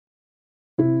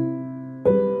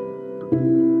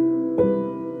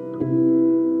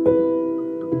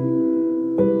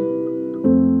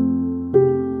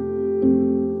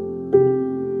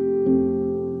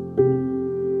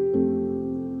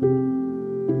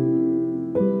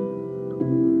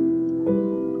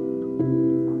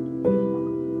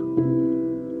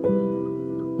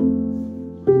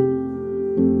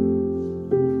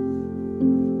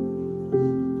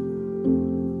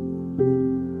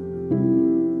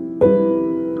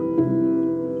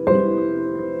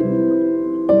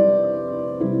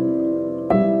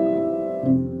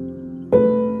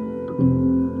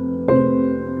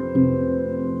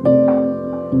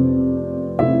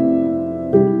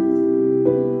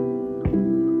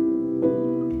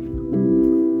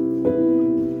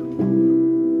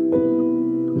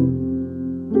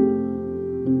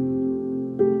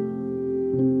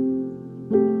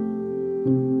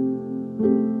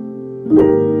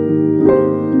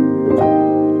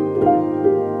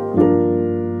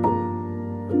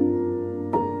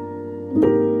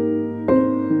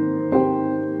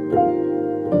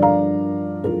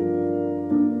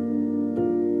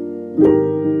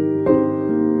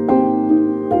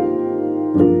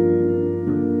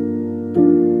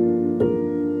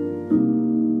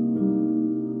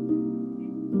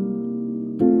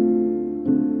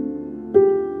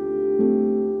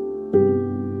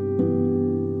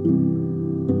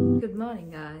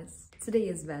morning, guys. Today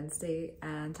is Wednesday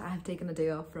and I have taken a day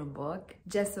off from work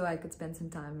just so I could spend some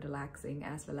time relaxing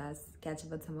as well as catch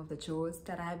up with some of the chores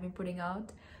that I have been putting out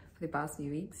for the past few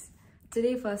weeks.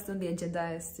 Today, first on the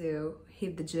agenda is to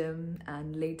hit the gym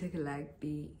and later collect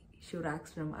the shoe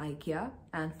racks from Ikea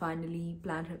and finally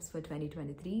plan trips for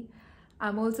 2023.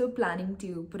 I'm also planning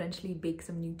to potentially bake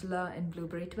some Nutella and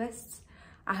blueberry twists.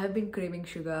 I have been craving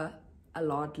sugar a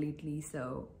lot lately,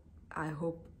 so I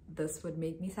hope this would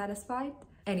make me satisfied.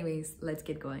 Anyways, let's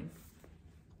get going.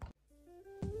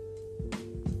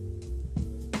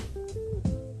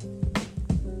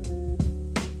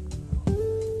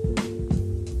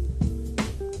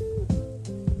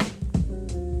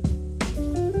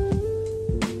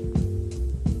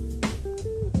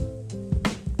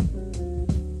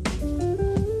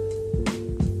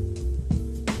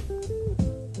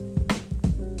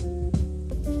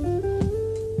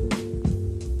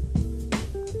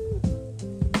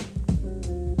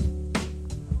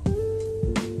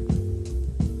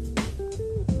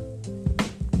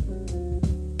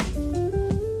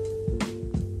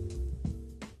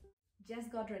 Just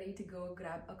got ready to go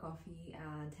grab a coffee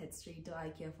and head straight to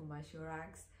Ikea for my shoe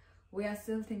racks. We are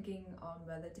still thinking on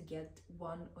whether to get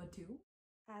one or two.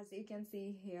 As you can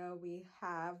see here, we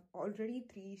have already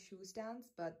 3 shoe stands,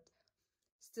 but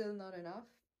still not enough.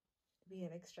 We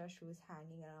have extra shoes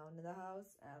hanging around in the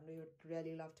house and we would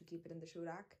really love to keep it in the shoe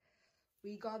rack.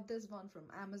 We got this one from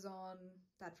Amazon,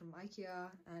 that from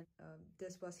Ikea, and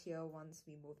this was here once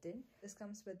we moved in. This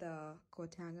comes with a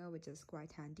coat hanger, which is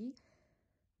quite handy.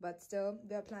 But still,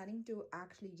 we are planning to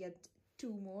actually get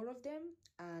 2 more of them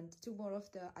and 2 more of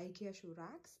the Ikea shoe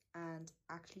racks and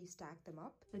actually stack them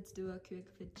up. Let's do a quick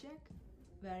fit check.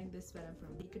 Wearing this sweater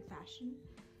from Naked Fashion.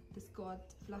 This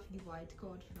fluffy white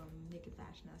coat from Naked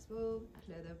Fashion as well.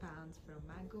 Leather pants from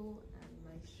Mango, and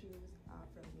my shoes are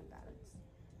from New Balance.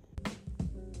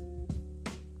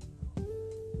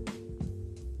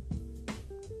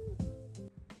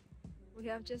 We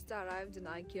have just arrived in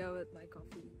Ikea with my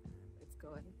coffee. Let's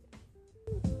go in.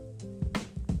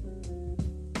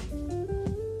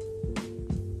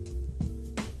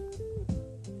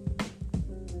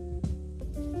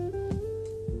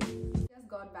 Just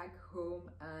got back home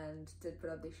and did put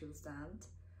up the shoe stand.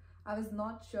 I was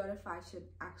not sure if I should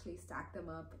actually stack them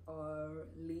up or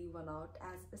leave one out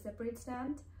as a separate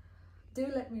stand. Do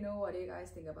let me know what you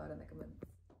guys think about it in the comments.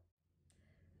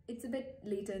 It's a bit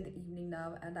later in the evening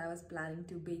now and I was planning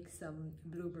to bake some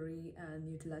blueberry and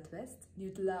Nutella twist.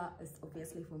 Nutella is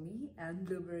obviously for me and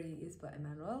blueberry is for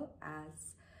Emmanuel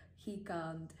as he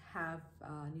can't have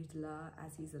Nutella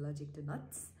as he's allergic to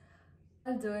nuts.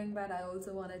 While doing that, I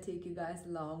also want to take you guys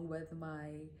along with my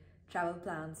travel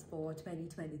plans for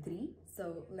 2023.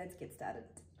 So let's get started.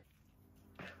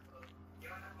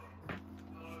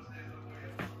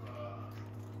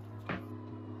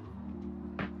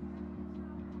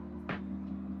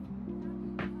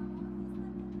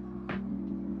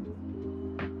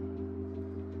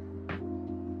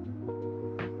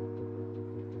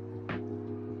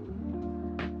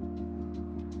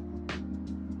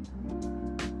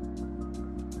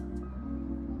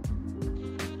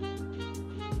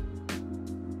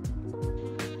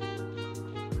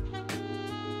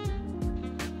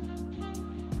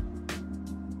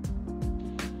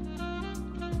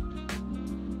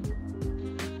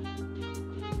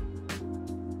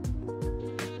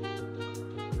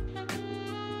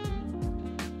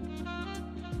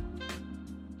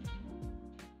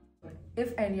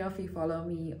 If any of you follow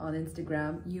me on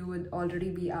Instagram, you would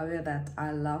already be aware that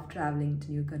I love traveling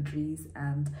to new countries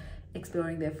and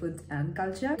exploring their food and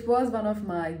culture. It was one of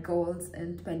my goals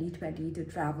in 2020 to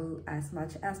travel as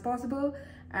much as possible,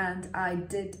 and I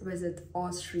did visit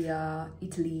Austria,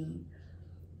 Italy,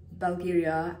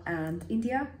 Bulgaria and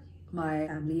India. My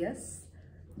family is.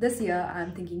 This year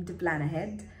I'm thinking to plan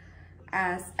ahead.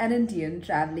 As an Indian,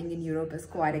 traveling in Europe is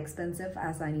quite expensive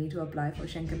as I need to apply for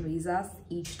Schengen visas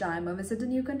each time I visit a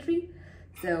new country.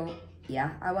 So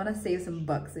yeah, I want to save some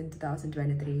bucks in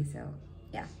 2023. So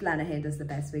yeah, plan ahead is the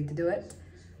best way to do it.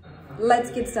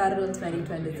 Let's get started on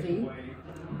 2023.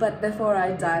 But before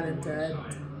I dive into it,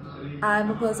 I'm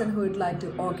a person who would like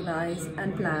to organize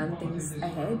and plan things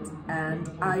ahead,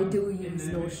 and I do use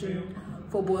Notion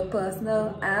for both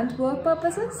personal and work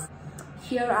purposes.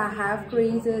 Here I have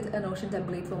created a Notion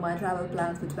template for my travel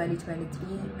plans for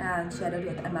 2023 and shared it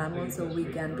with Emmanuel so we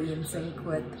can be in sync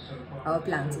with our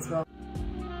plans as well.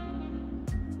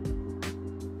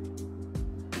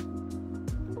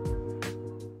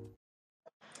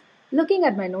 Looking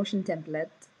at my Notion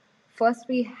template, first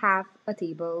we have a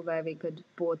table where we could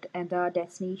both enter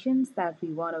destinations that we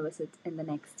want to visit in the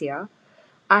next year.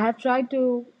 I have tried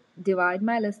to divide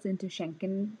my list into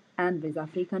Schengen and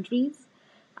visa-free countries.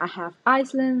 I have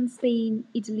Iceland, Spain,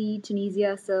 Italy,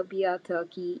 Tunisia, Serbia,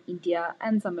 Turkey, India,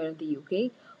 and somewhere in the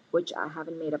UK, which I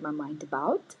haven't made up my mind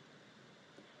about.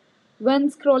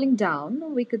 When scrolling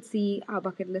down, we could see our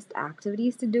bucket list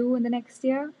activities to do in the next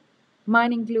year.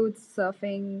 Mine includes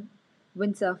surfing,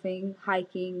 windsurfing,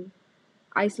 hiking,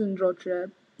 Iceland road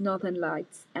trip, Northern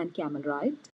Lights, and camel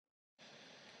ride.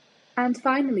 And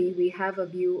finally, we have a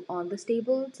view on this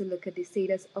table to look at the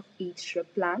status of each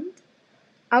trip planned.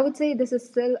 I would say this is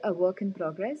still a work in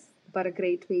progress, but a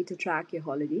great way to track your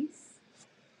holidays.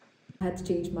 I had to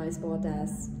change my sport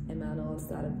as Emmanuel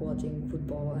started watching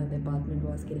football and the apartment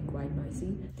was getting quite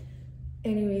noisy.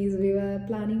 Anyways, we were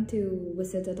planning to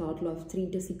visit a total of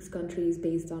 3 to 6 countries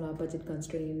based on our budget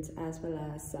constraints as well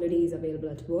as holidays available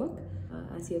at work.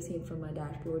 As you have seen from my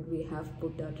dashboard, we have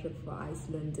booked a trip for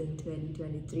Iceland in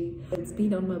 2023. It's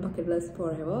been on my bucket list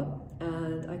forever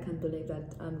and I can't believe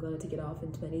that I'm going to take it off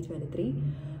in 2023.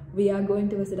 We are going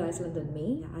to visit Iceland in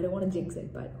May. I don't want to jinx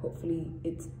it, but hopefully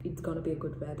it's going to be a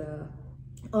good weather.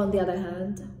 On the other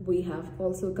hand, we have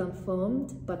also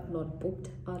confirmed but not booked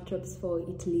our trips for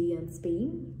Italy and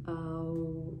Spain.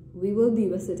 We will be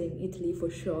visiting Italy for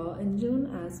sure in June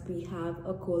as we have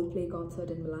a Coldplay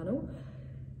concert in Milano.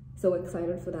 So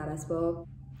excited for that as well.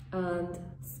 And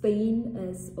Spain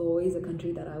is always a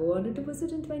country that I wanted to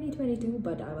visit in 2022,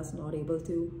 but I was not able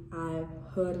to. I've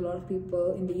heard a lot of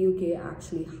people in the UK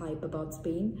actually hype about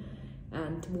Spain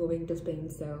and moving to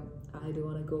Spain, so I do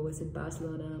want to go visit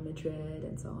Barcelona, Madrid,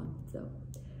 and so on. So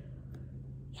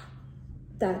yeah,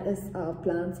 that is our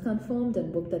plans confirmed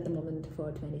and booked at the moment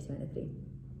for 2023. I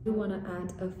do want to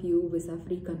add a few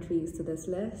visa-free countries to this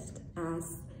list,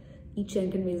 as each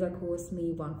Schengen visa costs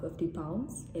me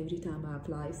 £150 every time I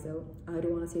apply, so I do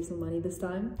want to save some money this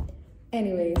time.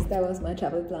 Anyways, that was my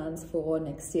travel plans for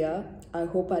next year. I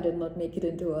hope I did not make it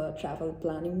into a travel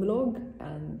planning vlog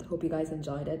and hope you guys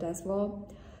enjoyed it as well.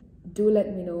 Do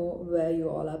let me know where you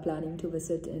all are planning to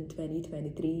visit in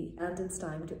 2023, and it's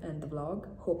time to end the vlog.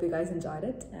 Hope you guys enjoyed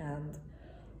it and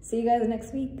see you guys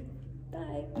next week.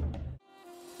 Bye.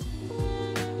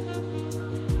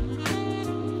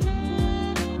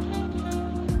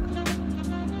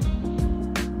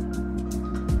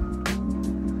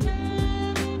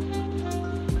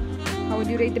 How would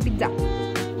you rate the pizza? 10.